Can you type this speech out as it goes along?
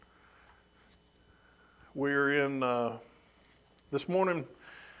We're in, this morning,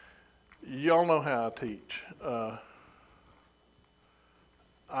 y'all know how I teach.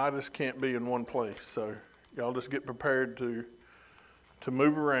 I just can't be in one place, so y'all just get prepared to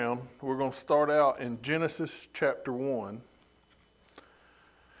move around. We're going to start out in Genesis chapter 1.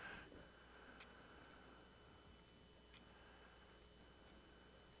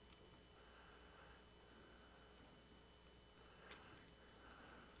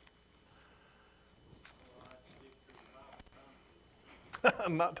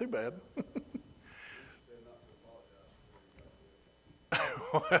 Not too bad.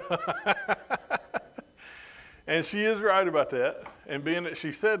 And she is right about that. And being that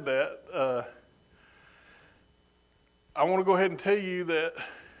she said that, I want to go ahead and tell you that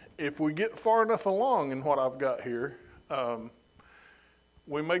if we get far enough along in what I've got here,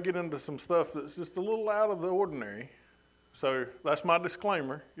 we may get into some stuff that's just a little out of the ordinary. So that's my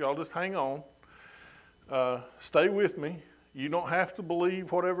disclaimer. Y'all just hang on. Stay with me. You don't have to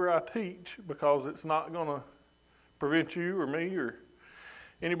believe whatever I teach because it's not going to prevent you or me or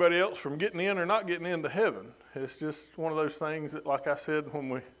anybody else from getting in or not getting into heaven. It's just one of those things that, like I said,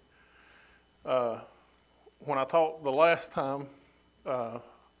 when I talked the last time,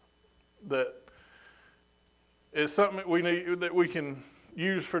 that it's something that we need, that we can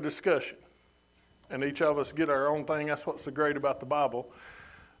use for discussion. And each of us get our own thing. That's what's so great about the Bible.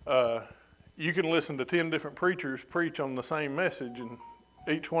 You can listen to 10 different preachers preach on the same message, and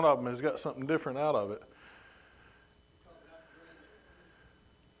each one of them has got something different out of it.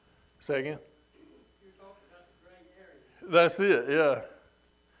 Say again? You're talking about the gray area. That's it, yeah.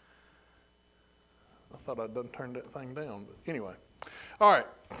 I thought I'd done turned that thing down, but anyway. All right.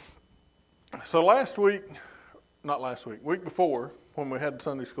 So week before, when we had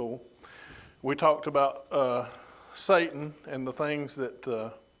Sunday school, we talked about Satan and the things that,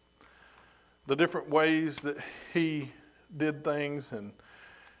 the different ways that he did things,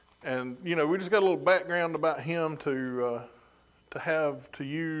 and you know, we just got a little background about him to have to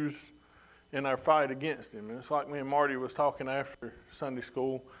use in our fight against him. And it's like me and Marty was talking after Sunday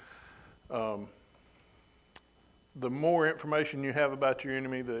school. The more information you have about your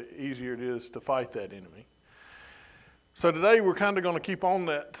enemy, the easier it is to fight that enemy. So today we're kind of going to keep on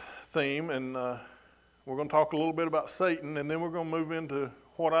that theme, and we're going to talk a little bit about Satan, and then we're going to move into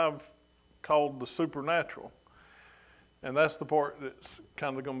what I've called the supernatural. And that's the part that's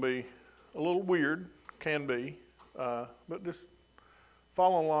kind of going to be a little weird, can be, but just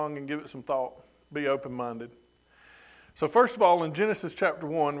follow along and give it some thought. Be open-minded. So first of all, in Genesis chapter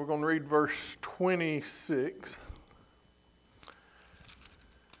 1, we're going to read verse 26.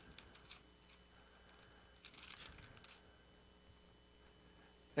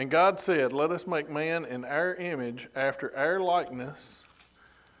 And God said, "Let us make man in our image, after our likeness."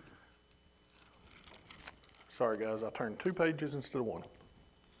 Sorry, guys, I turned 2 pages instead of 1.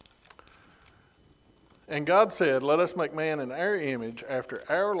 And God said, "Let us make man in our image, after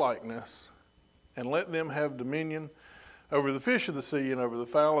our likeness, and let them have dominion over the fish of the sea, and over the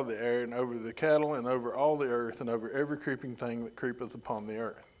fowl of the air, and over the cattle, and over all the earth, and over every creeping thing that creepeth upon the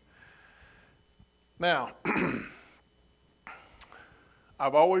earth." Now,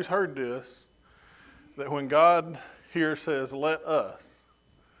 I've always heard this, that when God here says, "let us,"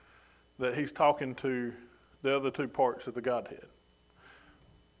 that he's talking to the other 2 parts of the Godhead.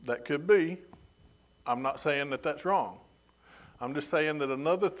 That could be. I'm not saying that that's wrong. I'm just saying that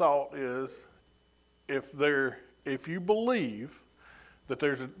another thought is, if you believe that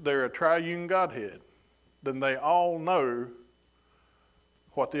they're a triune Godhead, then they all know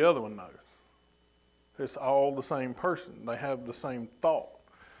what the other one knows. It's all the same person. They have the same thought.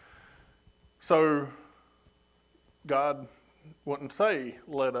 So God wouldn't say,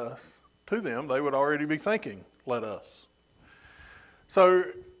 "let us," to them. They would already be thinking, "let us."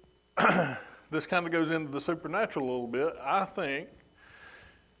 So this kind of goes into the supernatural a little bit. I think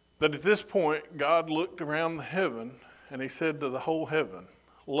that at this point, God looked around the heaven and he said to the whole heaven,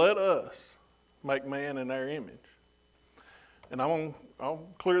 "Let us make man in our image." And I'll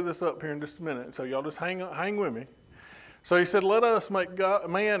clear this up here in just a minute, so y'all just hang with me. So he said, "Let us make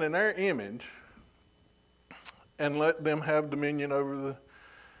man in our image, and let them have dominion over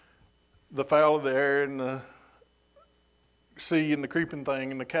the fowl of the air, and the sea, and the creeping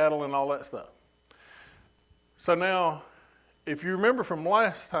thing, and the cattle, and all that stuff." So now, if you remember from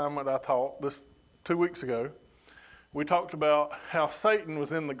last time that I taught, this 2 weeks ago, we talked about how Satan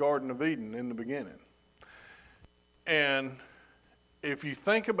was in the Garden of Eden in the beginning. And if you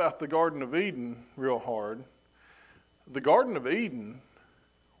think about the Garden of Eden real hard, the Garden of Eden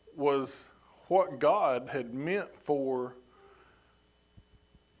was what God had meant for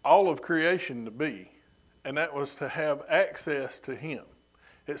all of creation to be. and that was to have access to him.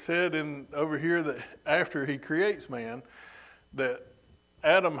 It said over here that after he creates man, that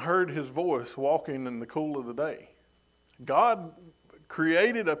Adam heard his voice walking in the cool of the day. God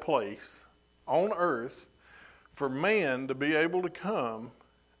created a place on earth for man to be able to come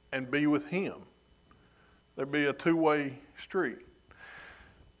and be with him. There'd be a two-way street.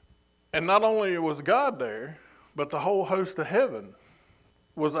 And not only was God there, but the whole host of heaven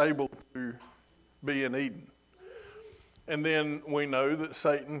was able to be in Eden. And then we know that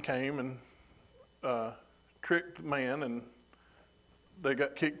Satan came and tricked man, and they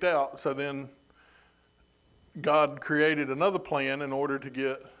got kicked out. So then God created another plan in order to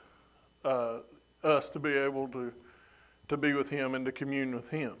get us to be able to be with him and to commune with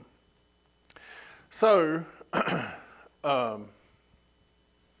him. So, I'm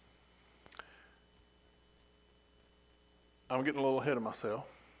getting a little ahead of myself.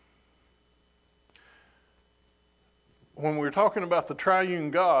 When we're talking about the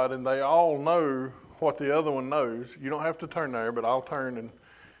triune God and they all know what the other one knows, you don't have to turn there, but I'll turn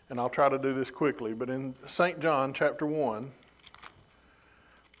and I'll try to do this quickly. But in St. John chapter 1,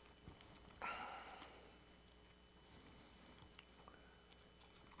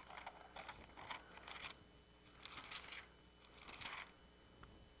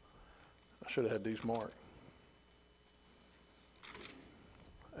 I should have had these marked.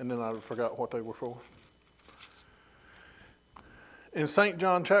 And then I forgot what they were for. In St.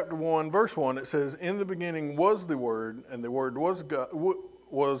 John chapter 1, verse 1, it says, "In the beginning was the Word, and the Word was God,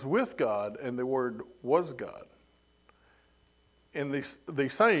 was with God, and the Word was God." And the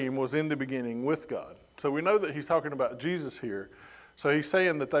same was in the beginning with God. So we know that he's talking about Jesus here. So he's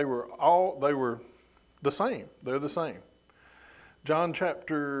saying that they were the same. They're the same. John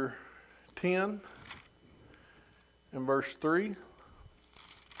chapter 10 and verse 3.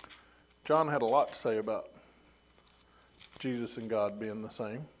 John had a lot to say about Jesus and God being the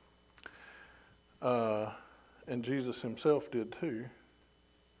same. And Jesus himself did too.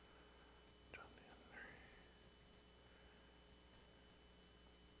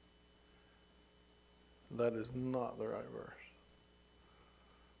 That is not the right verse.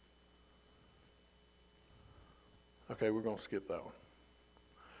 Okay, we're going to skip that one.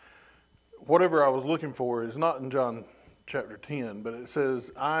 Whatever I was looking for is not in John chapter 10, but it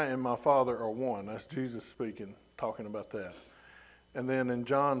says, "I and my Father are one." That's Jesus speaking, talking about that. And then in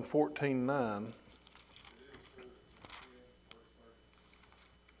John 14:9,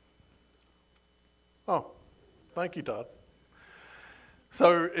 oh, thank you, Todd.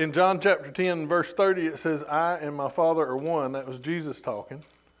 So in John chapter 10, verse 30, it says, "I and my Father are one." That was Jesus talking.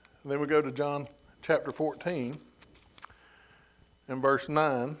 And then we go to John chapter 14 and verse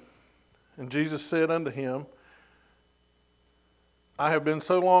 9. "And Jesus said unto him, I have been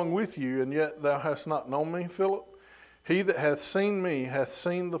so long with you, and yet thou hast not known me, Philip? He that hath seen me hath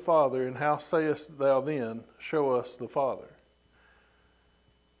seen the Father, and how sayest thou then, Show us the Father?"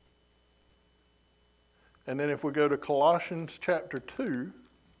 And then if we go to Colossians chapter 2,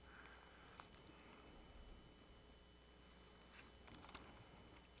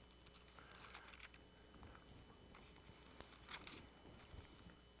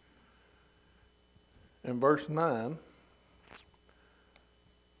 in verse 9,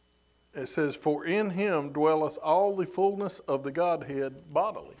 it says, "For in him dwelleth all the fullness of the Godhead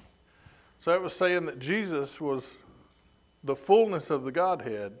bodily." So it was saying that Jesus was the fullness of the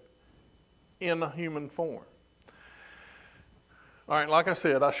Godhead in a human form. All right, like I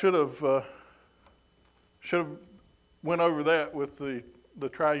said, I should have went over that with the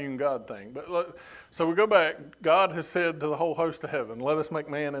triune God thing. But so we go back. God has said to the whole host of heaven, "Let us make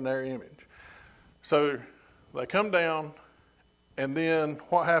man in their image." So they come down. And then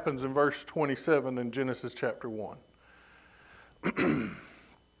what happens in verse 27 in Genesis chapter 1?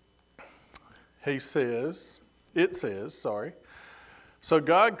 It says, "So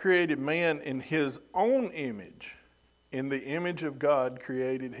God created man in his own image. In the image of God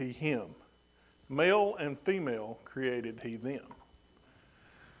created he him. Male and female created he them."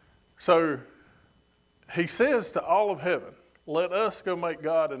 So he says to all of heaven, "Let us go make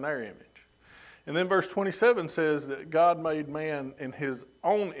God in their image." And then verse 27 says that God made man in his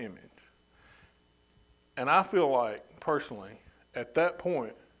own image. And I feel like, personally, at that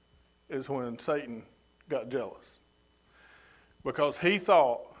point is when Satan got jealous. Because he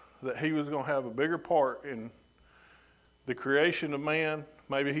thought that he was going to have a bigger part in the creation of man.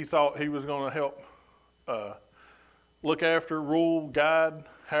 Maybe he thought he was going to help look after, rule, guide,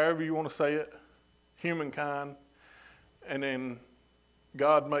 however you want to say it, humankind. And then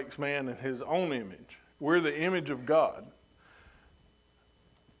God makes man in his own image. We're the image of God.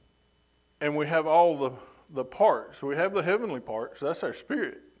 And we have all the parts. We have the heavenly parts. That's our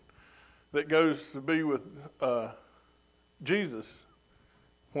spirit that goes to be with Jesus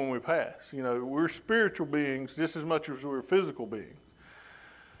when we pass. You know, we're spiritual beings just as much as we're physical beings.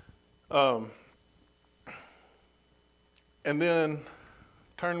 And then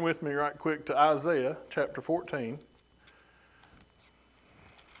turn with me right quick to Isaiah chapter 14.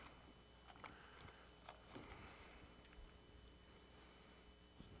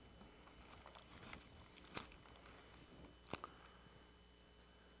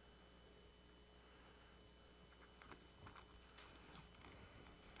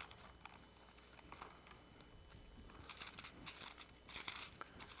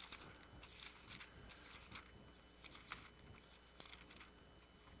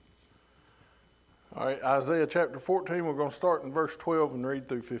 All right, Isaiah chapter 14, we're going to start in verse 12 and read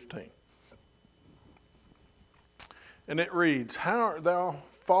through 15. And it reads, "How art thou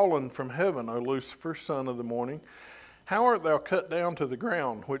fallen from heaven, O Lucifer, son of the morning? How art thou cut down to the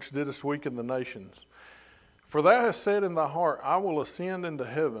ground, which didst weaken the nations? For thou hast said in thy heart, I will ascend into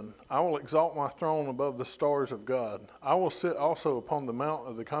heaven. I will exalt my throne above the stars of God. I will sit also upon the mount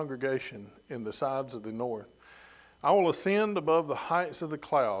of the congregation in the sides of the north. I will ascend above the heights of the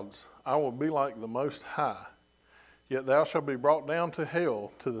clouds. I will be like the Most High. Yet thou shalt be brought down to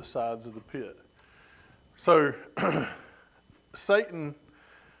hell, to the sides of the pit." So Satan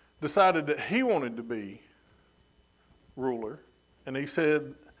decided that he wanted to be ruler. And he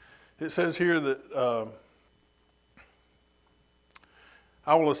said, it says here that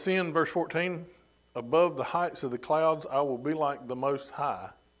I will ascend, verse 14, above the heights of the clouds. I will be like the Most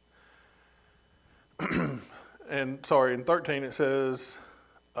High. In 13 it says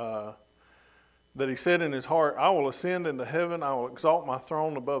that he said in his heart, I will ascend into heaven. I will exalt my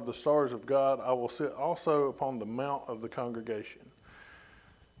throne above the stars of God. I will sit also upon the mount of the congregation.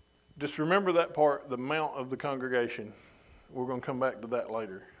 Just remember that part, the mount of the congregation. We're going to come back to that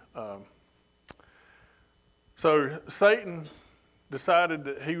later. So Satan decided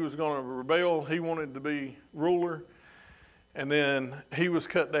that he was going to rebel. He wanted to be ruler. And then he was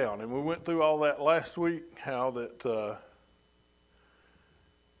cut down. And we went through all that last week, how that the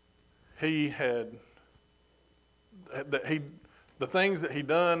things that he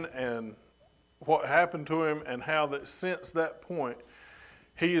done and what happened to him, and how that since that point,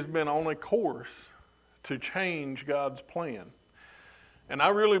 he has been on a course to change God's plan. And I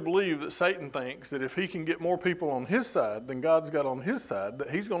really believe that Satan thinks that if he can get more people on his side than God's got on his side,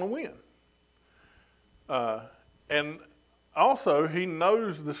 that he's going to win. And also, he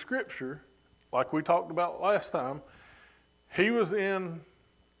knows the scripture, like we talked about last time. He was in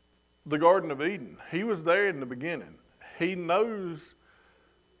the Garden of Eden. He was there in the beginning. He knows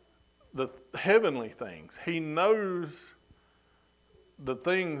the heavenly things. He knows the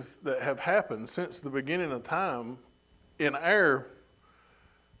things that have happened since the beginning of time in our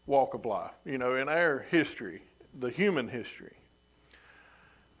walk of life, you know, in our history, the human history.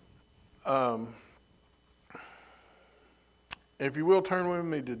 If you will, turn with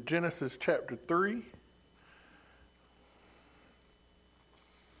me to Genesis chapter 3.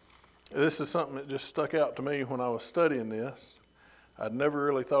 This is something that just stuck out to me when I was studying this. I'd never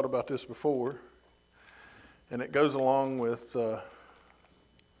really thought about this before. And it goes along with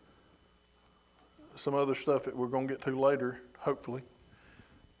some other stuff that we're going to get to later, hopefully,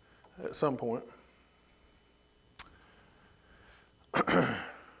 at some point.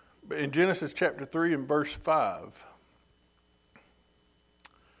 But in Genesis chapter 3 and verse 5,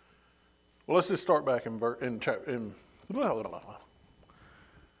 well, let's just start back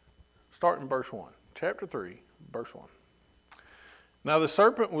start in verse 1. Chapter 3, verse 1. Now the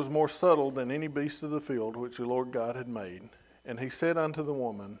serpent was more subtle than any beast of the field which the Lord God had made. And he said unto the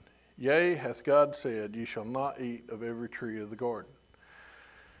woman, Yea, hath God said, Ye shall not eat of every tree of the garden.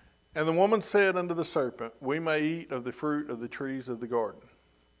 And the woman said unto the serpent, We may eat of the fruit of the trees of the garden.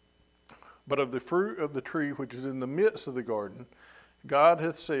 But of the fruit of the tree which is in the midst of the garden, God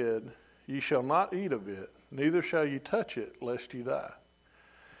hath said, Ye shall not eat of it, neither shall ye touch it, lest ye die.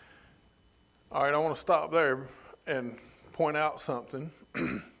 All right, I want to stop there and point out something.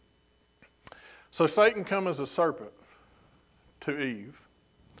 So Satan come as a serpent to Eve.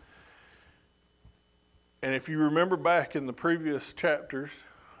 And if you remember back in the previous chapters,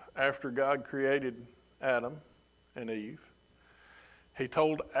 after God created Adam and Eve, he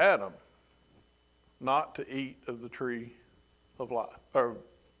told Adam not to eat of the tree of life, or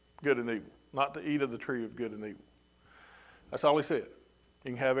good and evil, not to eat of the tree of good and evil. That's all he said.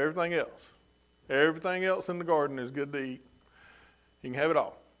 You can have everything else. Everything else in the garden is good to eat. You can have it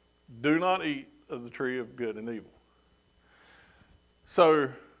all. Do not eat of the tree of good and evil. So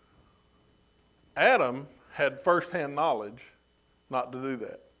Adam had firsthand knowledge not to do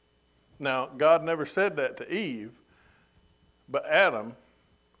that. Now, God never said that to Eve, but Adam,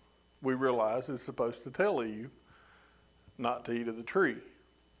 we realize, is supposed to tell Eve not to eat of the tree.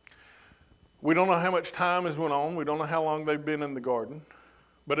 We don't know how much time has went on. We don't know how long they've been in the garden.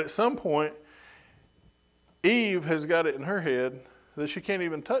 But at some point, Eve has got it in her head that she can't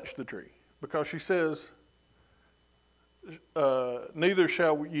even touch the tree because she says, neither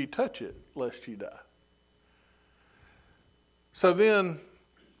shall ye touch it, lest ye die. So then,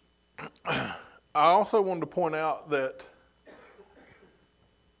 I also wanted to point out that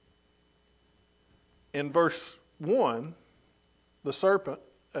in verse 1, the serpent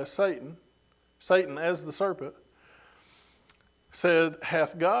as Satan as the serpent, said,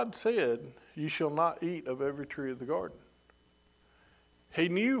 hath God said, ye shall not eat of every tree of the garden? He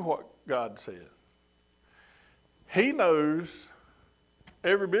knew what God said. He knows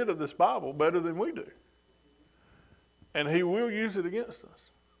every bit of this Bible better than we do. And he will use it against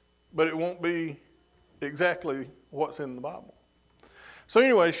us. But it won't be exactly what's in the Bible. So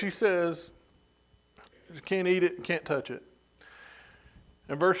anyway, she says, you can't eat it, can't touch it.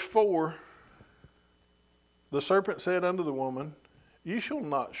 In verse 4, the serpent said unto the woman, ye shall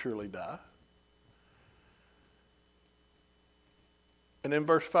not surely die. And in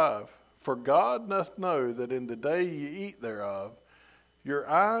verse 5, for God doth know that in the day ye eat thereof, your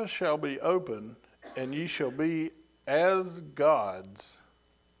eyes shall be open, and ye shall be as gods,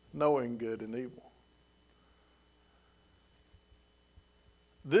 knowing good and evil.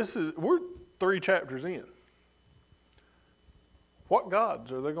 We're 3 chapters in. What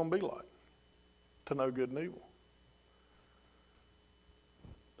gods are they going to be like to know good and evil?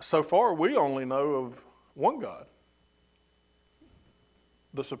 So far, we only know of one God,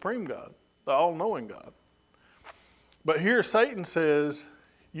 the supreme God, the all-knowing God. But here Satan says,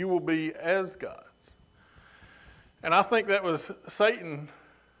 you will be as gods. And I think that was Satan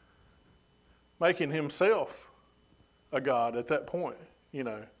making himself a god at that point, you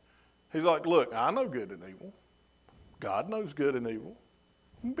know. He's like, look, I know good and evil. God knows good and evil.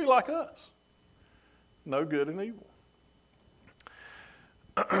 You can be like us. Know good and evil.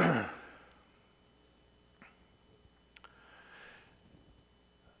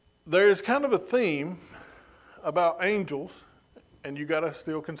 There's kind of a theme about angels, and you got to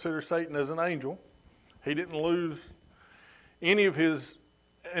still consider Satan as an angel. He didn't lose any of his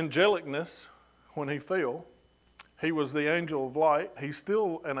angelicness when he fell. He was the angel of light. He's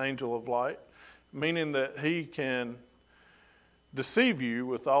still an angel of light, meaning that he can deceive you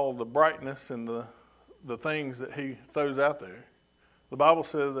with all the brightness and the things that he throws out there. The Bible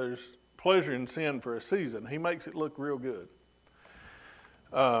says there's pleasure in sin for a season. He makes it look real good.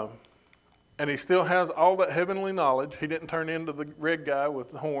 And he still has all that heavenly knowledge. He didn't turn into the red guy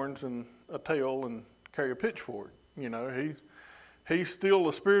with the horns and a tail and carry a pitchfork. You know, he's still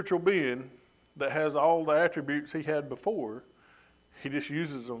a spiritual being that has all the attributes he had before. He just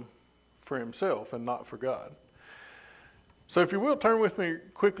uses them for himself and not for God. So if you will, turn with me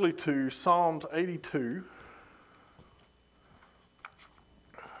quickly to Psalms 82.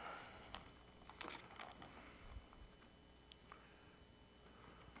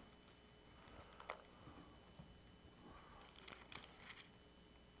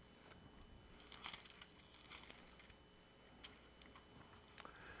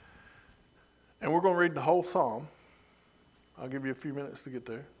 And we're going to read the whole psalm. I'll give you a few minutes to get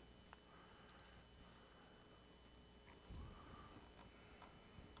there.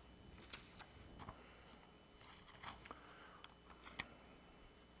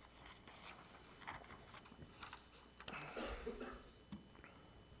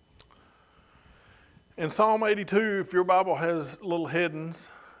 In Psalm 82, if your Bible has little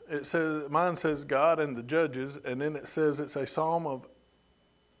headings, mine says God and the Judges, and then it says it's a psalm of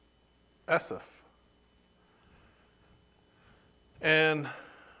Asaph. And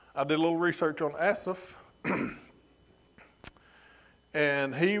I did a little research on Asaph,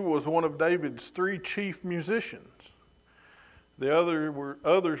 and he was one of David's 3 chief musicians. The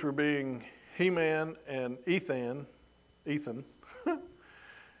others were being Heman and Ethan,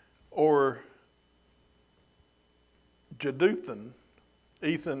 or Jeduthun.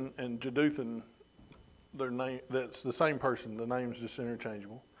 Ethan and Jeduthun, that's the same person. The name's just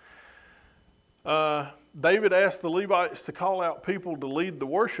interchangeable. David asked the Levites to call out people to lead the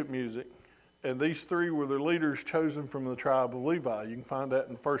worship music, and these 3 were the leaders chosen from the tribe of Levi. You can find that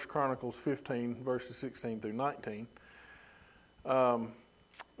in 1 Chronicles 15, verses 16 through 19.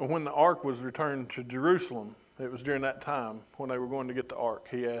 When the ark was returned to Jerusalem, it was during that time when they were going to get the ark,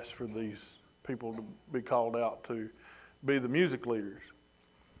 he asked for these people to be called out to be the music leaders.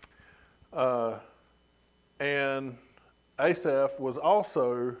 And Asaph was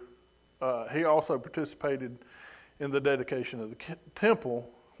also, he also participated in the dedication of the temple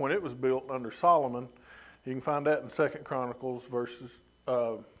when it was built under Solomon. You can find that in 2 Chronicles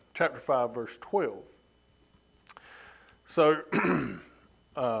chapter 5, verse 12. So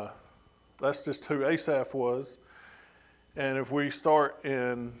that's just who Asaph was. And if we start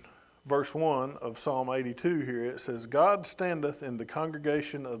in verse 1 of Psalm 82 here, it says, God standeth in the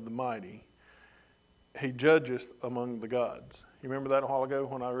congregation of the mighty. He judgeth among the gods. You remember that a while ago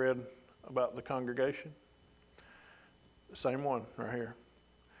when I read about the congregation? The same one right here.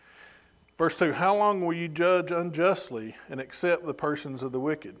 Verse 2, how long will you judge unjustly and accept the persons of the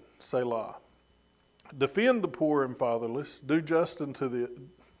wicked? Selah. Defend the poor and fatherless. Do justice to the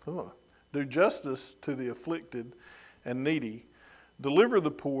afflicted and needy. Deliver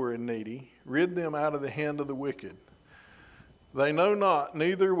the poor and needy. Rid them out of the hand of the wicked. They know not,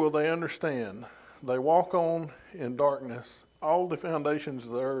 neither will they understand. They walk on in darkness. All the foundations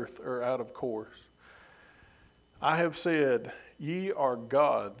of the earth are out of course. I have said, ye are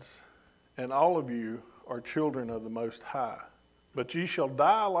gods, and all of you are children of the Most High. But ye shall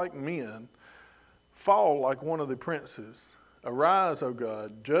die like men, fall like one of the princes. Arise, O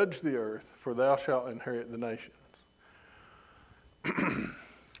God, judge the earth, for thou shalt inherit the nations.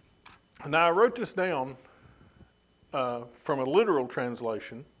 Now, I wrote this down from a literal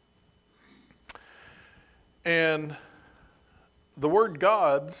translation. And the word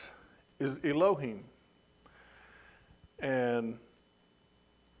gods is Elohim. And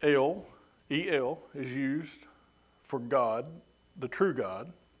El, E-L, is used for God, the true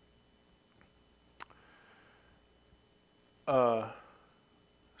God.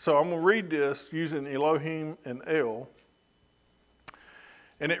 So I'm going to read this using Elohim and El.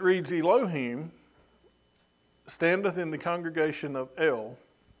 And it reads, Elohim standeth in the congregation of El.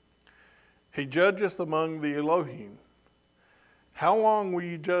 He judgeth among the Elohim. How long will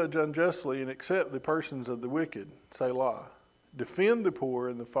you judge unjustly and accept the persons of the wicked? Selah. Defend the poor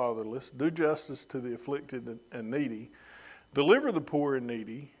and the fatherless. Do justice to the afflicted and needy. Deliver the poor and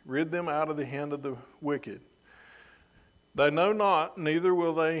needy. Rid them out of the hand of the wicked. They know not, neither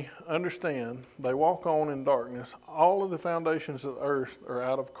will they understand. They walk on in darkness. All of the foundations of the earth are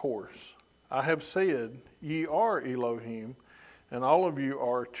out of course. I have said, ye are Elohim, and all of you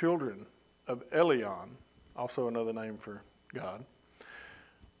are children of Elion, also another name for God.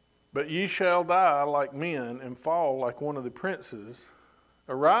 But ye shall die like men and fall like one of the princes.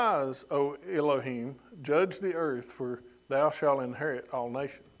 Arise, O Elohim, judge the earth, for thou shalt inherit all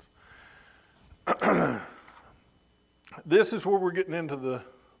nations. This is where we're getting into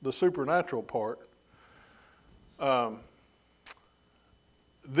the supernatural part.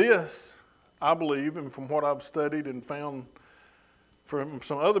 This, I believe, and from what I've studied and found from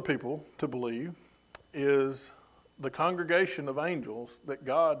some other people to believe, is the congregation of angels that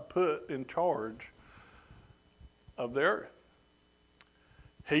God put in charge of the earth.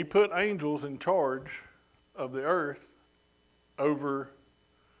 He put angels in charge of the earth over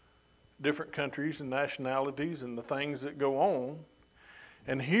different countries and nationalities and the things that go on.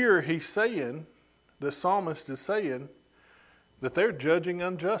 And here he's saying, the psalmist is saying, that they're judging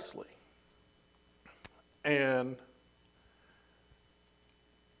unjustly. And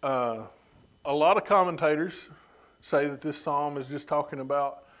a lot of commentators say that this psalm is just talking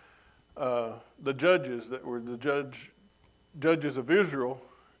about the judges that were the judges of Israel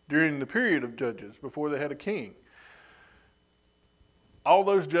during the period of judges before they had a king. All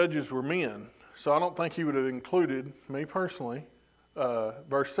those judges were men, so I don't think he would have included, me personally,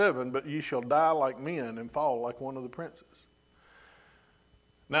 verse 7, but ye shall die like men and fall like one of the princes.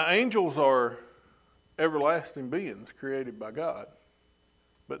 Now, angels are everlasting beings created by God,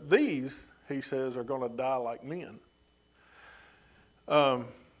 but these, he says, are going to die like men. And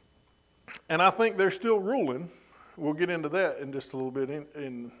I think they're still ruling. We'll get into that in just a little bit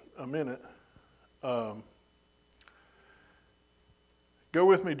in a minute. Go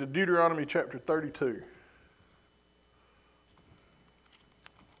with me to Deuteronomy chapter 32.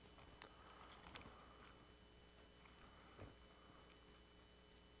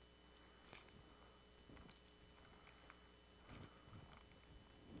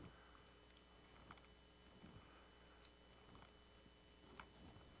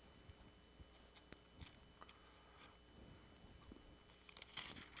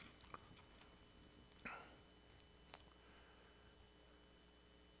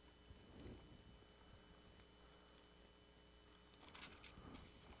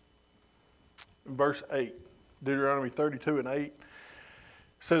 Verse 8, Deuteronomy 32 and 8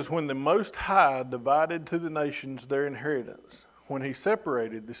 says, when the Most High divided to the nations their inheritance, when he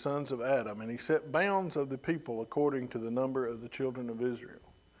separated the sons of Adam, and he set bounds of the people according to the number of the children of Israel.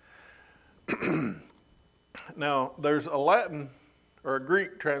 Now, there's a Latin or a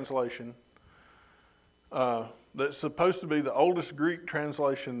Greek translation that's supposed to be the oldest Greek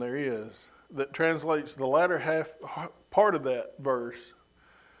translation there is, that translates the latter half part of that verse,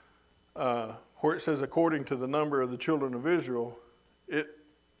 where it says according to the number of the children of Israel. It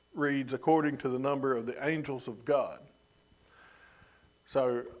reads according to the number of the angels of God.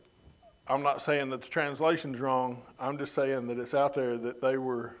 So I'm not saying that the translation's wrong. I'm just saying that it's out there that they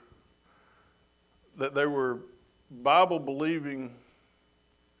were Bible-believing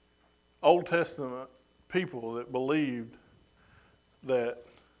Old Testament people that believed that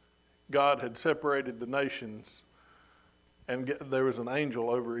God had separated the nations and there was an angel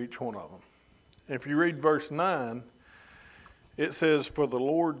over each one of them. If you read verse 9, it says, "For the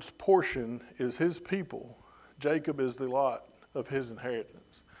Lord's portion is his people. Jacob is the lot of his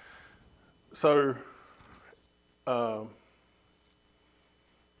inheritance." So,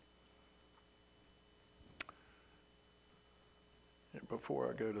 before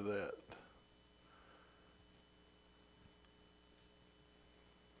I go to that,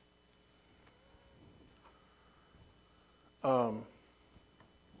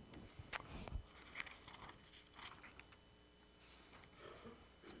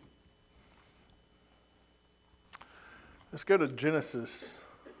 let's go to Genesis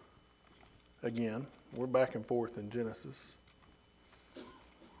again. We're back and forth in Genesis.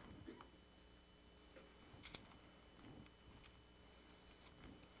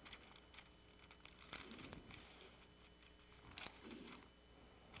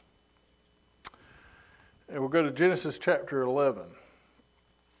 And we'll go to Genesis chapter 11.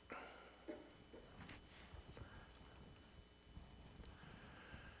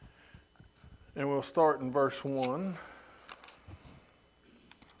 And we'll start in verse 1.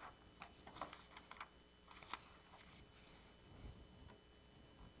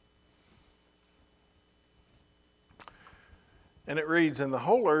 And it reads, "And the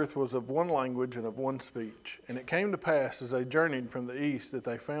whole earth was of one language and of one speech. And it came to pass, as they journeyed from the east, that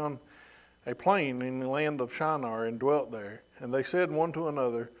they found a plain in the land of Shinar, and dwelt there. And they said one to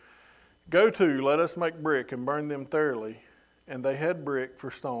another, Go to, let us make brick, and burn them thoroughly. And they had brick for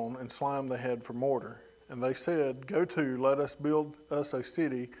stone, and slime they had for mortar. And they said, Go to, let us build us a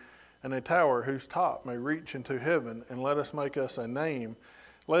city, and a tower whose top may reach into heaven, and let us make us a name,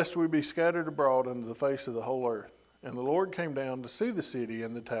 lest we be scattered abroad unto the face of the whole earth. And the Lord came down to see the city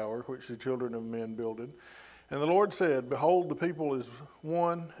and the tower which the children of men builded. And the Lord said, Behold, the people is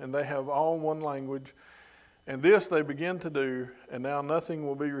one, and they have all one language. And this they begin to do, and now nothing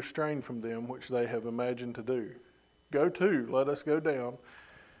will be restrained from them which they have imagined to do. Go to, let us go down,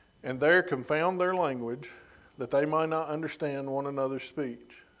 and there confound their language, that they might not understand one another's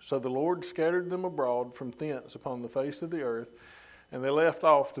speech. So the Lord scattered them abroad from thence upon the face of the earth, and they left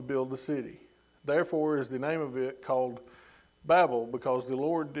off to build the city. Therefore is the name of it called Babel, because the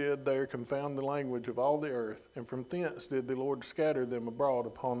Lord did there confound the language of all the earth, and from thence did the Lord scatter them abroad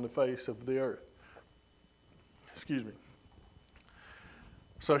upon the face of the earth." Excuse me.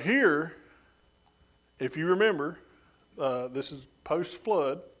 So here, if you remember, this is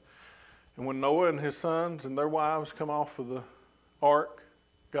post-flood, and when Noah and his sons and their wives come off of the ark,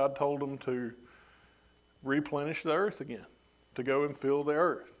 God told them to replenish the earth again, to go and fill the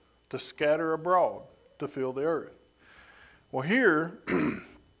earth, to scatter abroad, to fill the earth. Well, here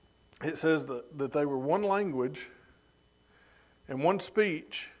it says that they were one language and one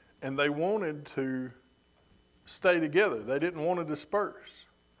speech, and they wanted to stay together. They didn't want to disperse.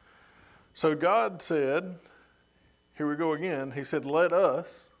 So God said, here we go again, he said, let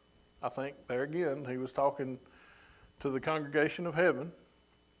us, I think there again, he was talking to the congregation of heaven.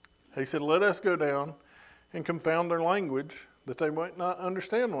 He said, let us go down and confound their language, that they might not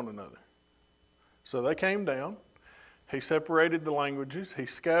understand one another. So they came down. He separated the languages. He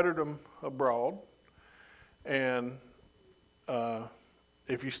scattered them abroad. And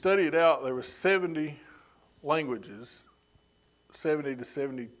if you study it out, there were 70 languages, 70 to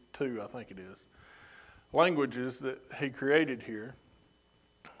 72, I think it is, languages that he created here.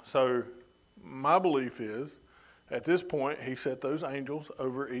 So my belief is, at this point, he set those angels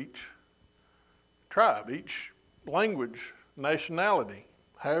over each tribe, each language, nationality,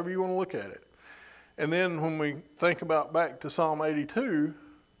 however you want to look at it. And then when we think about back to Psalm 82,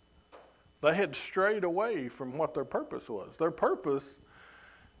 they had strayed away from what their purpose was. Their purpose,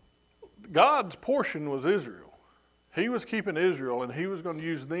 God's portion was Israel. He was keeping Israel, and he was going to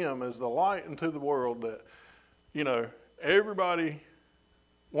use them as the light into the world that, you know, everybody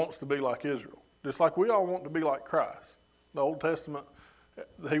wants to be like Israel. Just like we all want to be like Christ. The Old Testament,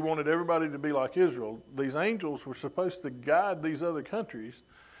 he wanted everybody to be like Israel. These angels were supposed to guide these other countries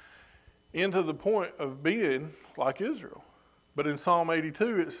into the point of being like Israel. But in Psalm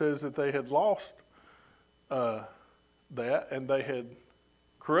 82, it says that they had lost that, and they had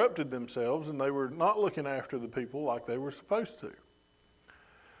corrupted themselves, and they were not looking after the people like they were supposed to.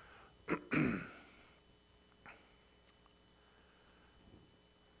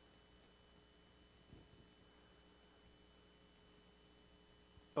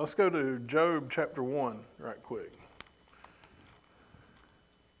 Let's go to Job chapter 1 right quick.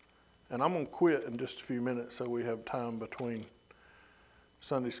 And I'm going to quit in just a few minutes so we have time between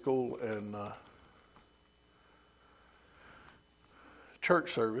Sunday school and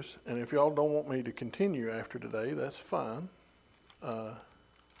church service. And if y'all don't want me to continue after today, that's fine. But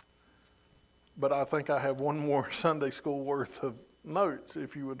I think I have one more Sunday school worth of notes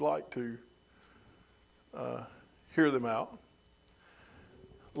if you would like to hear them out.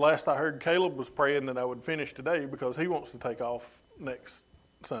 Last I heard, Caleb was praying that I would finish today because he wants to take off next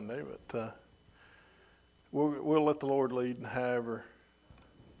Sunday, but we'll let the Lord lead however.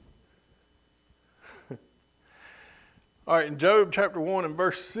 All right, in Job chapter 1 and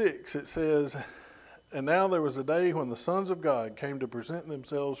verse 6, it says, "And now there was a day when the sons of God came to present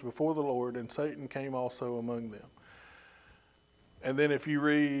themselves before the Lord, and Satan came also among them." And then if you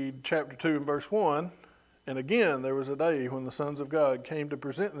read chapter 2 and verse 1, "And again there was a day when the sons of God came to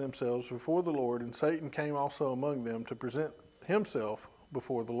present themselves before the Lord, and Satan came also among them to present himself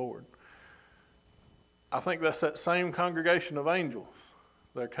before the Lord." I think that's that same congregation of angels.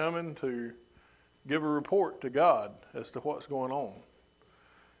 They're coming to give a report to God as to what's going on.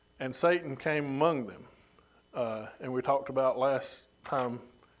 And Satan came among them. And we talked about last time,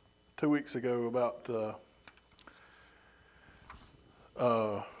 2 weeks ago, about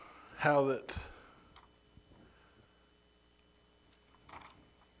how that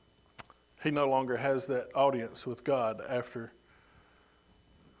he no longer has that audience with God after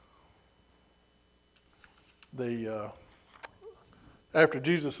after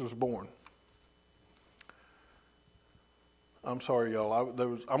Jesus was born. I'm sorry, y'all.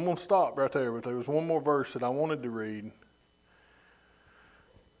 I'm going to stop right there, but there was one more verse that I wanted to read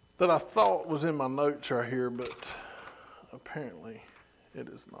that I thought was in my notes right here, but apparently it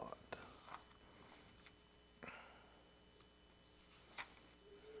is not.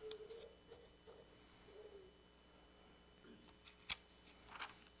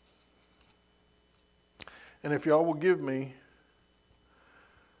 And if y'all will give me,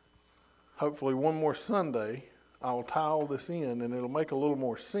 hopefully, one more Sunday, I will tie all this in, and it'll make a little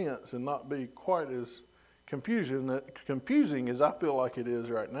more sense and not be quite as confusing as I feel like it is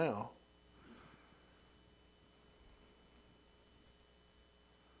right now.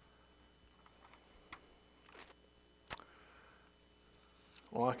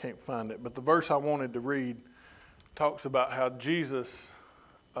 Well, I can't find it, but the verse I wanted to read talks about how Jesus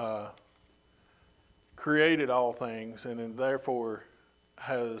created all things and then therefore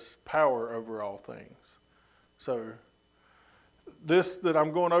has power over all things. So this that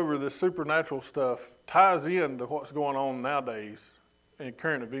I'm going over, this supernatural stuff, ties into what's going on nowadays in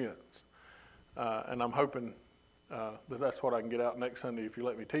current events. And I'm hoping that that's what I can get out next Sunday if you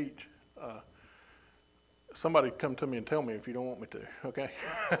let me teach. Somebody come to me and tell me if you don't want me to, okay?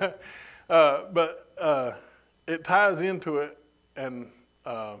 But it ties into it, and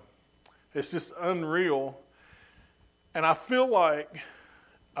it's just unreal. And I feel like,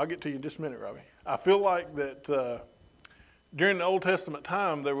 I'll get to you in just a minute, Robbie. I feel like that during the Old Testament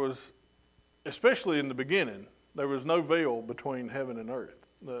time, there was, especially in the beginning, there was no veil between heaven and earth.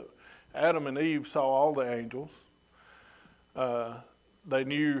 Adam and Eve saw all the angels. They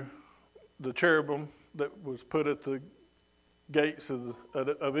knew the cherubim that was put at the gates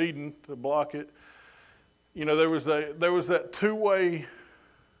of Eden to block it. You know, there was that two-way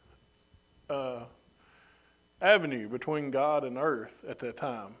avenue between God and earth at that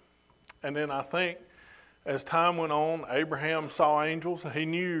time. And then I think as time went on, Abraham saw angels. He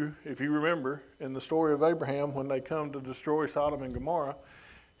knew, if you remember, in the story of Abraham, when they come to destroy Sodom and Gomorrah,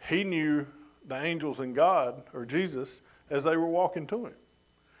 he knew the angels and God, or Jesus, as they were walking to him.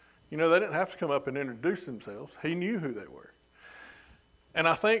 You know, they didn't have to come up and introduce themselves. He knew who they were. And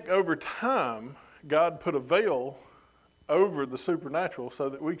I think over time, God put a veil over the supernatural so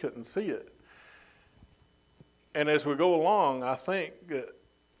that we couldn't see it. And as we go along, I think that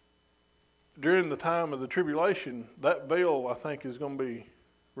during the time of the tribulation, that veil, I think, is going to be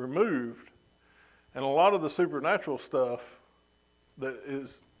removed. And a lot of the supernatural stuff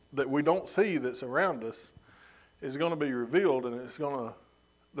that we don't see that's around us is going to be revealed, and it's going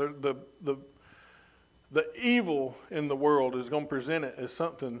to, the evil in the world is going to present it as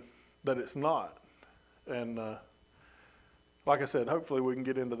something that it's not. And like I said, hopefully we can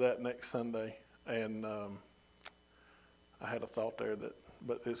get into that next Sunday. And I had a thought there,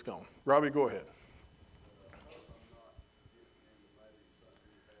 but it's gone. Robbie, go ahead.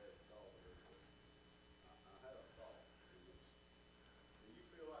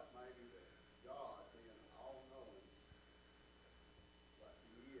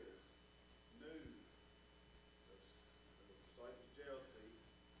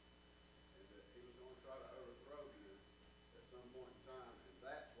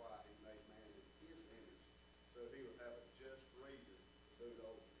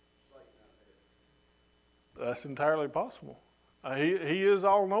 That's entirely possible. He is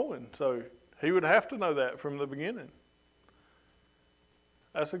all-knowing, so he would have to know that from the beginning.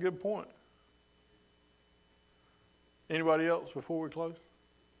 That's a good point. Anybody else before we close?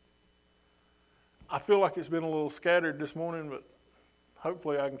 I feel like it's been a little scattered this morning, but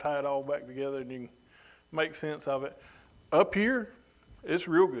hopefully I can tie it all back together and you can make sense of it. Up here, it's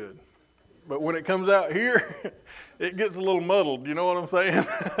real good. But when it comes out here, it gets a little muddled. You know what I'm saying?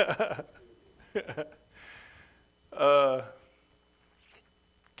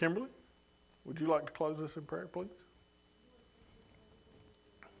 Kimberly, would you like to close us in prayer, please?